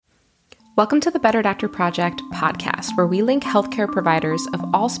Welcome to the Better Doctor Project podcast, where we link healthcare providers of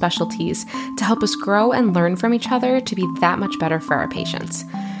all specialties to help us grow and learn from each other to be that much better for our patients.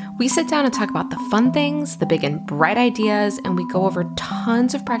 We sit down and talk about the fun things, the big and bright ideas, and we go over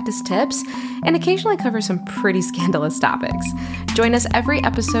tons of practice tips and occasionally cover some pretty scandalous topics. Join us every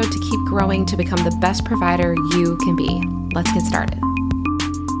episode to keep growing to become the best provider you can be. Let's get started.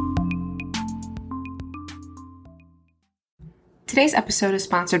 Today's episode is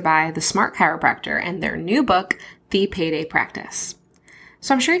sponsored by The Smart Chiropractor and their new book, The Payday Practice.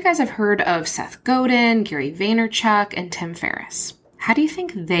 So I'm sure you guys have heard of Seth Godin, Gary Vaynerchuk, and Tim Ferriss. How do you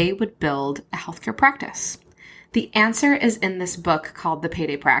think they would build a healthcare practice? The answer is in this book called The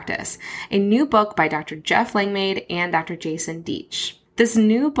Payday Practice, a new book by Dr. Jeff Langmaid and Dr. Jason Deitch. This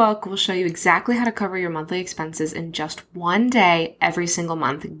new book will show you exactly how to cover your monthly expenses in just one day every single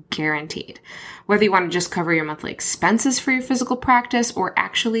month, guaranteed. Whether you want to just cover your monthly expenses for your physical practice or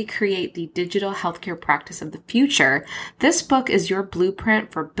actually create the digital healthcare practice of the future, this book is your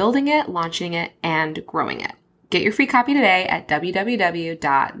blueprint for building it, launching it, and growing it. Get your free copy today at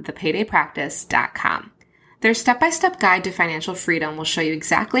www.thepaydaypractice.com. Their step-by-step guide to financial freedom will show you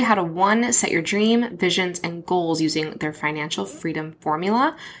exactly how to 1. Set your dream, visions, and goals using their financial freedom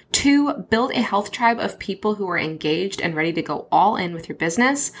formula. 2. Build a health tribe of people who are engaged and ready to go all in with your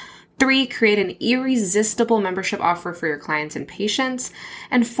business. 3. Create an irresistible membership offer for your clients and patients.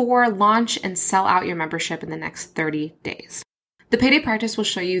 And 4. Launch and sell out your membership in the next 30 days. The Payday Practice will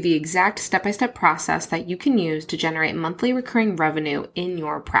show you the exact step-by-step process that you can use to generate monthly recurring revenue in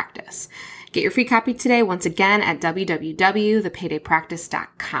your practice. Get your free copy today, once again, at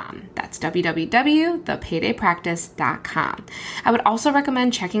www.thepaydaypractice.com. That's www.thepaydaypractice.com. I would also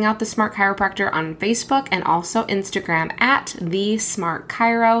recommend checking out The Smart Chiropractor on Facebook and also Instagram at The Smart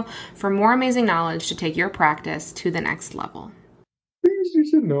Chiro for more amazing knowledge to take your practice to the next level. Things you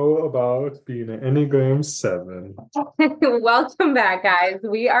should know about being an Enneagram 7. Welcome back, guys.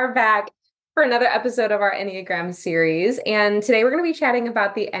 We are back for another episode of our Enneagram series. And today we're going to be chatting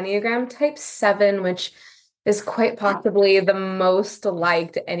about the Enneagram Type 7, which is quite possibly the most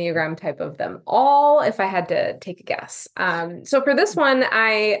liked Enneagram type of them all, if I had to take a guess. So for this one,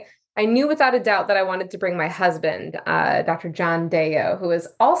 I knew without a doubt that I wanted to bring my husband, Dr. John Deo, who is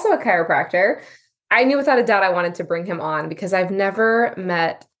also a chiropractor. I knew without a doubt I wanted to bring him on because I've never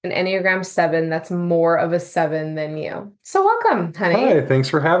met an Enneagram 7 that's more of a 7 than you. So welcome, honey. Hi, thanks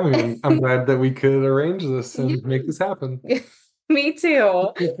for having me. I'm glad that we could arrange this and make this happen. Me too.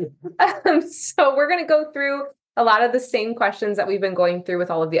 So we're going to go through a lot of the same questions that we've been going through with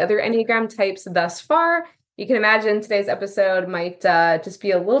all of the other Enneagram types thus far. You can imagine today's episode might just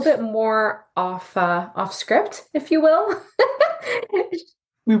be a little bit more off script, if you will.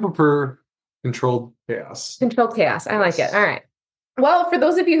 We prefer controlled chaos. Controlled chaos. I like it. All right. Well, for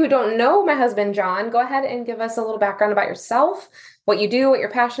those of you who don't know my husband, John, go ahead and give us a little background about yourself, what you do, what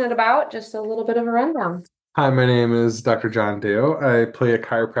you're passionate about, just a little bit of a rundown. Hi, my name is Dr. John Deo. I play a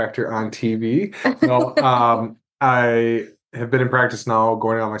chiropractor on TV. I have been in practice now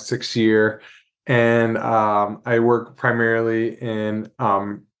going on my 6th year, and I work primarily in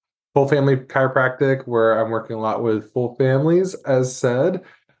full family chiropractic, where I'm working a lot with full families, as said.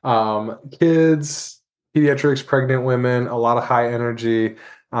 Kids, pediatrics, pregnant women, a lot of high energy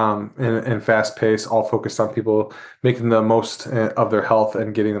and fast pace, all focused on people making the most of their health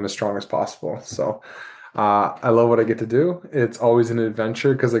and getting them as strong as possible. So I love what I get to do. It's always an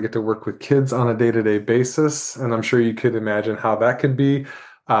adventure because I get to work with kids on a day-to-day basis. And I'm sure you could imagine how that can be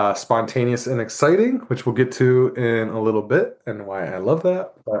spontaneous and exciting, which we'll get to in a little bit and why I love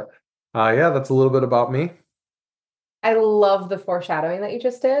that. But yeah, that's a little bit about me. I love the foreshadowing that you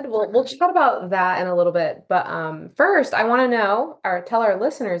just did. We'll chat about that in a little bit. But first, I want to know, or tell our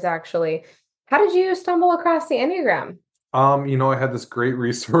listeners actually, how did you stumble across the Enneagram? I had this great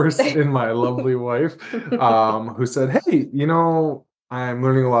resource in my lovely wife who said, hey, I'm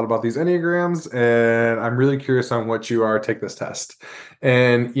learning a lot about these Enneagrams and I'm really curious on what you are. Take this test.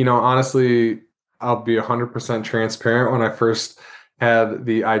 And, honestly, I'll be 100% transparent. When I first had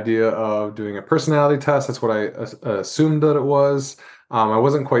the idea of doing a personality test, that's what I assumed that it was. I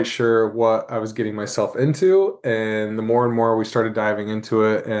wasn't quite sure what I was getting myself into. And the more and more we started diving into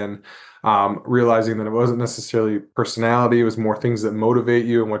it and realizing that it wasn't necessarily personality, it was more things that motivate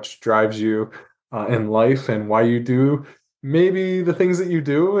you and what drives you in life and why you do maybe the things that you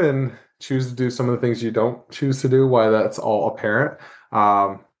do and choose to do some of the things you don't choose to do, why that's all apparent.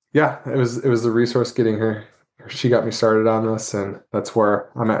 It was the resource getting her. She got me started on this, and that's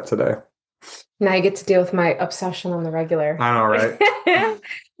where I'm at today. Now you get to deal with my obsession on the regular. I know, right?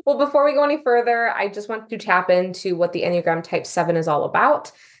 Well, before we go any further, I just want to tap into what the Enneagram Type 7 is all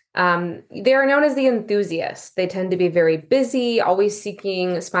about. They are known as the enthusiasts. They tend to be very busy, always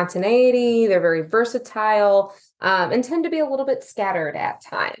seeking spontaneity. They're very versatile, and tend to be a little bit scattered at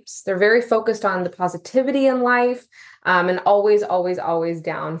times. They're very focused on the positivity in life, and always, always, always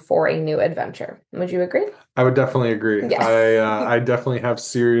down for a new adventure. Would you agree? I would definitely agree. Yes. I definitely have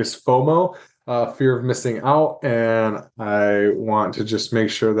serious FOMO, fear of missing out, and I want to just make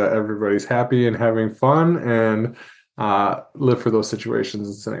sure that everybody's happy and having fun and live for those situations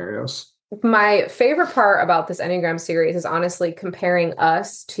and scenarios. My favorite part about this Enneagram series is honestly comparing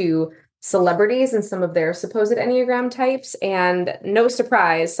us to celebrities and some of their supposed Enneagram types. And no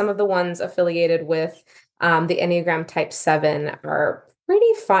surprise, some of the ones affiliated with the Enneagram Type 7 are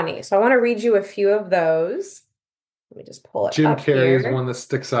pretty funny. So I want to read you a few of those. Let me just pull it Jim up Carrey is here. one that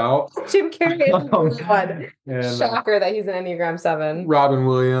sticks out. Jim Carrey is the one. And Shocker that he's an Enneagram 7. Robin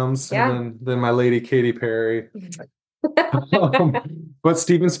Williams, Yeah. and then my lady Katy Perry. But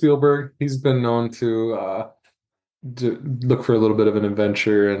Steven Spielberg, he's been known to look for a little bit of an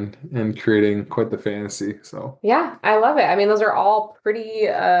adventure and creating quite the fantasy. So Yeah, I love it. I mean, those are all pretty,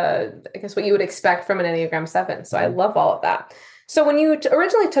 I guess what you would expect from an Enneagram 7. So I love all of that. So when you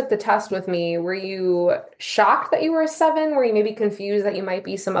originally took the test with me, were you shocked that you were a 7? Were you maybe confused that you might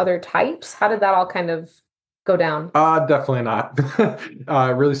be some other types? How did that all kind of go down? definitely not.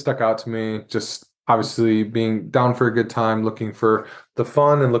 It really stuck out to me. Just obviously being down for a good time, looking for the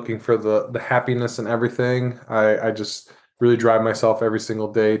fun and looking for the happiness and everything. I just really drive myself every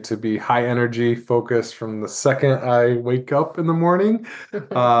single day to be high energy, focused from the second I wake up in the morning to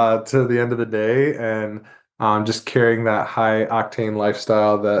the end of the day, and just carrying that high octane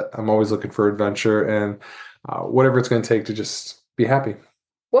lifestyle that I'm always looking for adventure and whatever it's going to take to just be happy.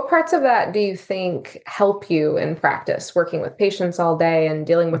 What parts of that do you think help you in practice, working with patients all day and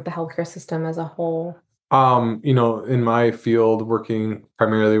dealing with the healthcare system as a whole? In my field, working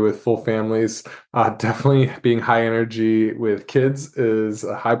primarily with full families, definitely being high energy with kids is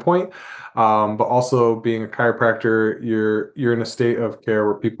a high point. But also being a chiropractor, you're in a state of care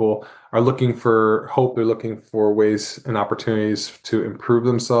where people are looking for hope, they're looking for ways and opportunities to improve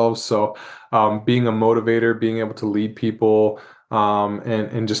themselves. So, being a motivator, being able to lead people,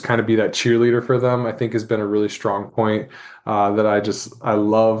 and just kind of be that cheerleader for them, I think has been a really strong point that I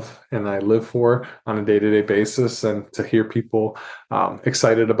love and I live for on a day-to-day basis. And to hear people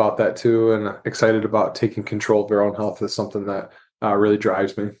excited about that too, and excited about taking control of their own health is something that really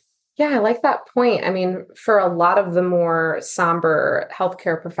drives me. Yeah, I like that point. I mean, for a lot of the more somber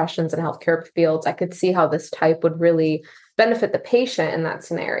healthcare professions and healthcare fields, I could see how this type would really benefit the patient in that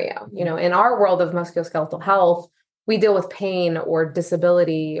scenario. You know, in our world of musculoskeletal health, we deal with pain or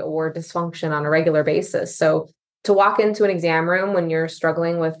disability or dysfunction on a regular basis. So to walk into an exam room when you're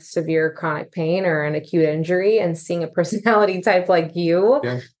struggling with severe chronic pain or an acute injury and seeing a personality type like you,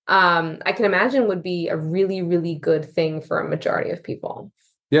 Yeah. I can imagine would be a really, really good thing for a majority of people.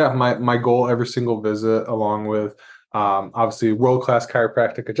 Yeah, my goal every single visit, along with obviously world-class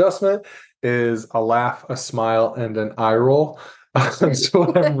chiropractic adjustment, is a laugh, a smile, and an eye roll. That's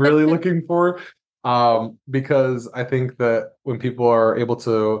what I'm really looking for. Because I think that when people are able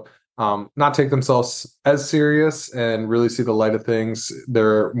to not take themselves as serious and really see the light of things,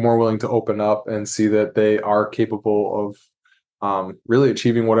 they're more willing to open up and see that they are capable of really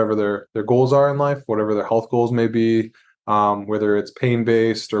achieving whatever their goals are in life, whatever their health goals may be, whether it's pain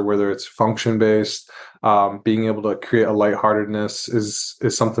based or whether it's function based. Being able to create a lightheartedness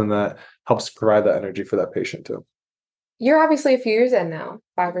is something that helps provide that energy for that patient too. You're obviously a few years in now,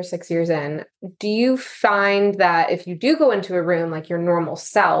 5 or 6 years in. Do you find that if you do go into a room like your normal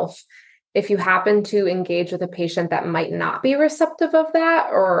self, if you happen to engage with a patient that might not be receptive of that,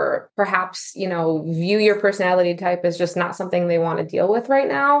 or perhaps, view your personality type as just not something they want to deal with right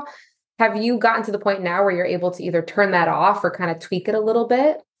now, have you gotten to the point now where you're able to either turn that off or kind of tweak it a little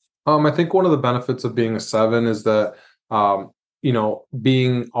bit? I think one of the benefits of being a 7 is that,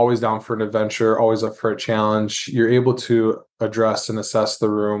 being always down for an adventure, always up for a challenge, you're able to address and assess the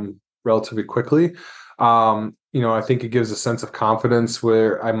room relatively quickly. I think it gives a sense of confidence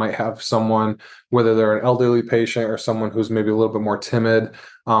where I might have someone, whether they're an elderly patient or someone who's maybe a little bit more timid,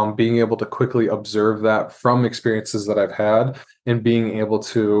 being able to quickly observe that from experiences that I've had and being able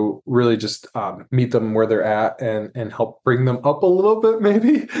to really just meet them where they're at and help bring them up a little bit,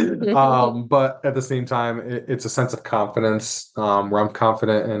 maybe. But at the same time, it's a sense of confidence where I'm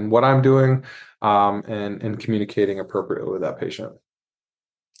confident in what I'm doing and communicating appropriately with that patient.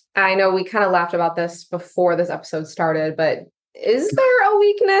 I know we kind of laughed about this before this episode started, but is there a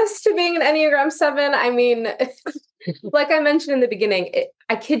weakness to being an Enneagram 7? I mean, like I mentioned in the beginning,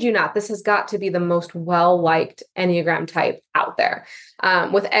 I kid you not, this has got to be the most well-liked Enneagram type out there.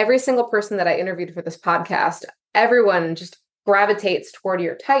 With every single person that I interviewed for this podcast, everyone just gravitates toward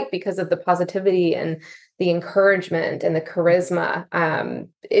your type because of the positivity and the encouragement and the charisma.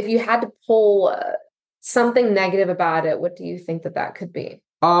 If you had to pull something negative about it, what do you think that could be?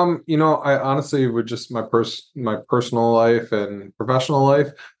 I honestly would just my personal life and professional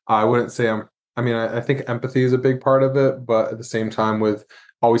life, I wouldn't say I think empathy is a big part of it, but at the same time with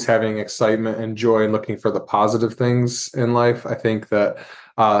always having excitement and joy and looking for the positive things in life, I think that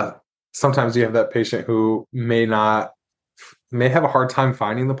sometimes you have that patient who may have a hard time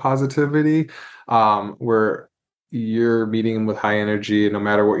finding the positivity, where you're meeting them with high energy, and no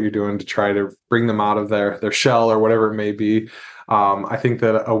matter what you're doing to try to bring them out of their shell or whatever it may be. I think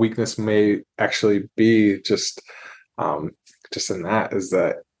that a weakness may actually be just in that is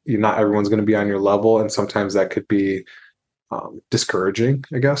that not everyone's going to be on your level, and sometimes that could be discouraging,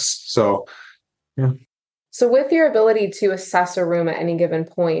 I guess. So, yeah. So with your ability to assess a room at any given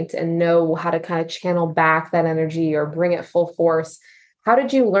point and know how to kind of channel back that energy or bring it full force, how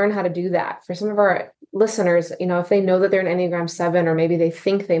did you learn how to do that? For some of our listeners, if they know that they're an Enneagram 7, or maybe they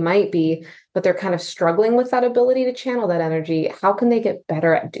think they might be, but they're kind of struggling with that ability to channel that energy, how can they get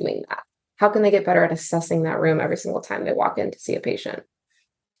better at doing that? How can they get better at assessing that room every single time they walk in to see a patient?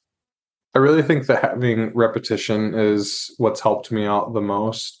 I really think that having repetition is what's helped me out the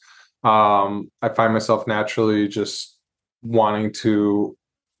most. I find myself naturally just wanting to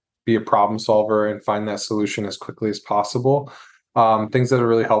be a problem solver and find that solution as quickly as possible. Things that have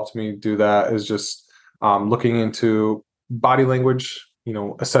really helped me do that is just looking into body language,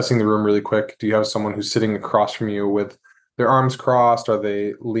 assessing the room really quick. Do you have someone who's sitting across from you with their arms crossed? Are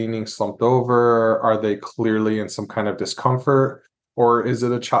they leaning slumped over? Are they clearly in some kind of discomfort? Or is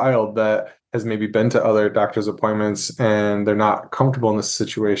it a child that has maybe been to other doctor's appointments and they're not comfortable in this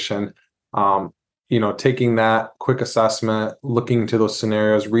situation? Taking that quick assessment, looking into those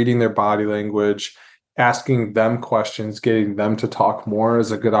scenarios, reading their body language, asking them questions, getting them to talk more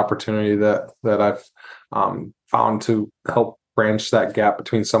is a good opportunity that I've found to help branch that gap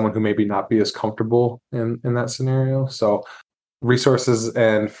between someone who maybe not be as comfortable in that scenario. So resources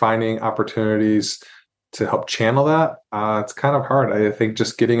and finding opportunities to help channel that, it's kind of hard. I think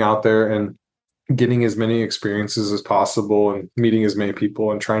just getting out there and getting as many experiences as possible and meeting as many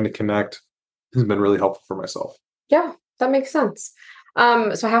people and trying to connect has been really helpful for myself. Yeah, that makes sense.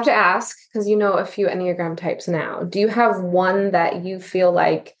 So I have to ask, because you know a few Enneagram types now, do you have one that you feel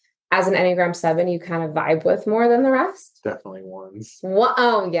like as an Enneagram 7 you kind of vibe with more than the rest? Definitely ones.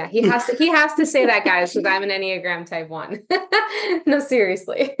 Oh yeah, he has to say that, guys, because I'm an Enneagram type 1. No,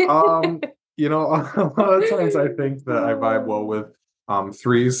 seriously. A lot of times I think that I vibe well with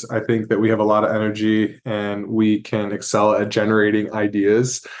 3s. I think that we have a lot of energy and we can excel at generating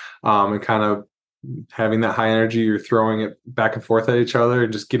ideas, and kind of having that high energy. You're throwing it back and forth at each other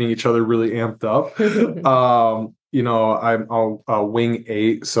and just getting each other really amped up. I'm a wing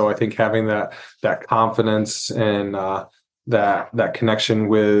 8, so I think having that confidence and that connection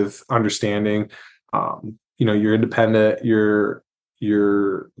with understanding. You're independent. You're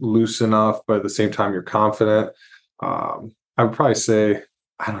loose enough, but at the same time, you're confident. I would probably say,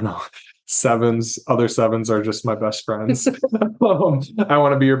 I don't know, 7s, other 7s are just my best friends. I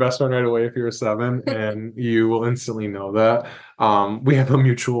want to be your best friend right away if you're a 7, and you will instantly know that. We have a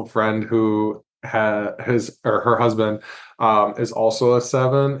mutual friend who her husband is also a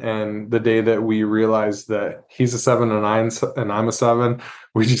 7, and the day that we realized that he's a 7 and I'm a 7,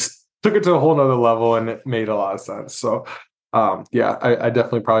 we just took it to a whole nother level, and it made a lot of sense. So I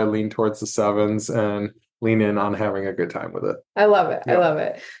definitely probably lean towards the 7s and lean in on having a good time with it. I love it. Yep. I love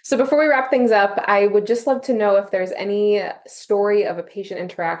it. So before we wrap things up, I would just love to know if there's any story of a patient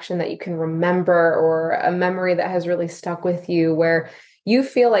interaction that you can remember, or a memory that has really stuck with you where you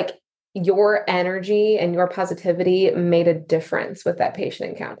feel like your energy and your positivity made a difference with that patient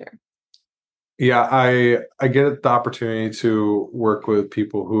encounter. Yeah, I get the opportunity to work with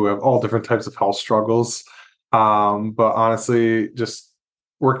people who have all different types of health struggles. But honestly, just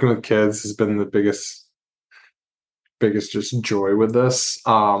working with kids has been the biggest just joy with this.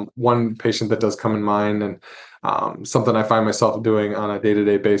 One patient that does come in mind, and something I find myself doing on a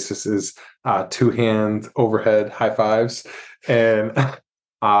day-to-day basis is 2-hand overhead high fives. And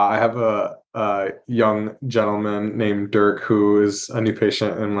I have a young gentleman named Dirk who is a new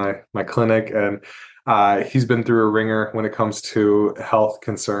patient in my clinic, and he's been through a ringer when it comes to health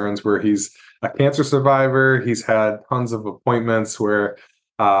concerns, where he's a cancer survivor. He's had tons of appointments where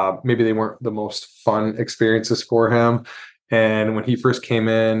maybe they weren't the most fun experiences for him. And when he first came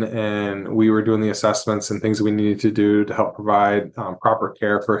in and we were doing the assessments and things we needed to do to help provide proper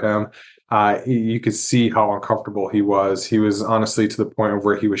care for him, you could see how uncomfortable he was. He was honestly to the point of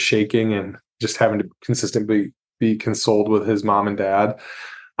where he was shaking and just having to consistently be consoled with his mom and dad.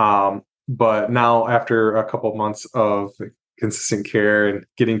 But now, after a couple of months of consistent care and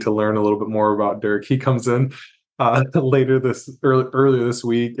getting to learn a little bit more about Dirk, he comes in earlier this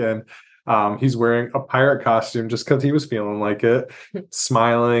week, and he's wearing a pirate costume just because he was feeling like it,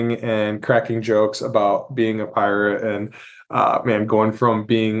 smiling and cracking jokes about being a pirate. And man, going from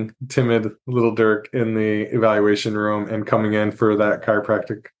being timid little Dirk in the evaluation room and coming in for that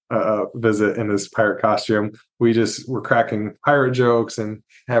chiropractic visit in his pirate costume, we just were cracking pirate jokes and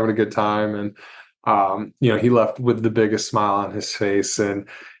having a good time. And he left with the biggest smile on his face, and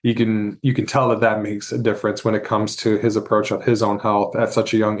you can tell that makes a difference when it comes to his approach of his own health at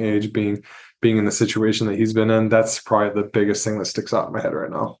such a young age, being in the situation that he's been in. That's probably the biggest thing that sticks out in my head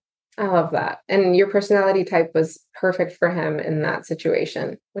right now. I love that. And your personality type was perfect for him in that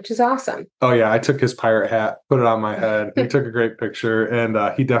situation, which is awesome. Oh yeah, I took his pirate hat, put it on my head. He took a great picture, and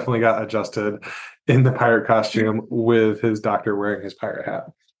he definitely got adjusted in the pirate costume with his doctor wearing his pirate hat.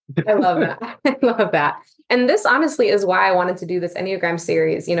 I love that. I love that. And this honestly is why I wanted to do this Enneagram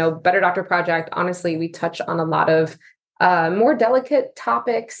series. Better Doctor Project, honestly, we touch on a lot of more delicate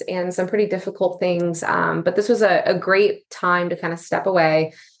topics and some pretty difficult things. But this was a great time to kind of step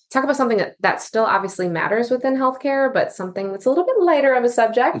away, talk about something that still obviously matters within healthcare, but something that's a little bit lighter of a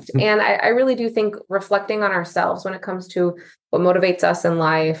subject. And I really do think reflecting on ourselves when it comes to what motivates us in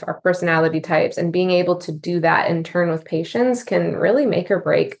life, our personality types, and being able to do that in turn with patients can really make or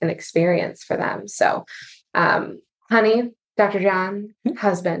break an experience for them. So, honey, Dr. John,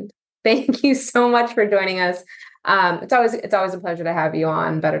 husband, thank you so much for joining us. It's always a pleasure to have you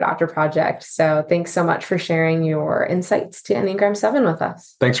on Better Doctor Project. So thanks so much for sharing your insights to Enneagram 7 with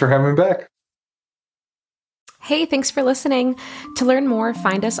us. Thanks for having me back. Hey, thanks for listening. To learn more,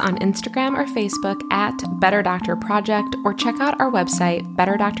 find us on Instagram or Facebook at Better Doctor Project, or check out our website,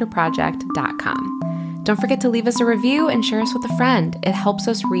 betterdoctorproject.com. Don't forget to leave us a review and share us with a friend. It helps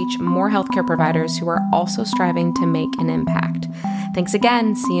us reach more healthcare providers who are also striving to make an impact. Thanks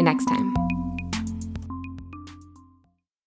again. See you next time.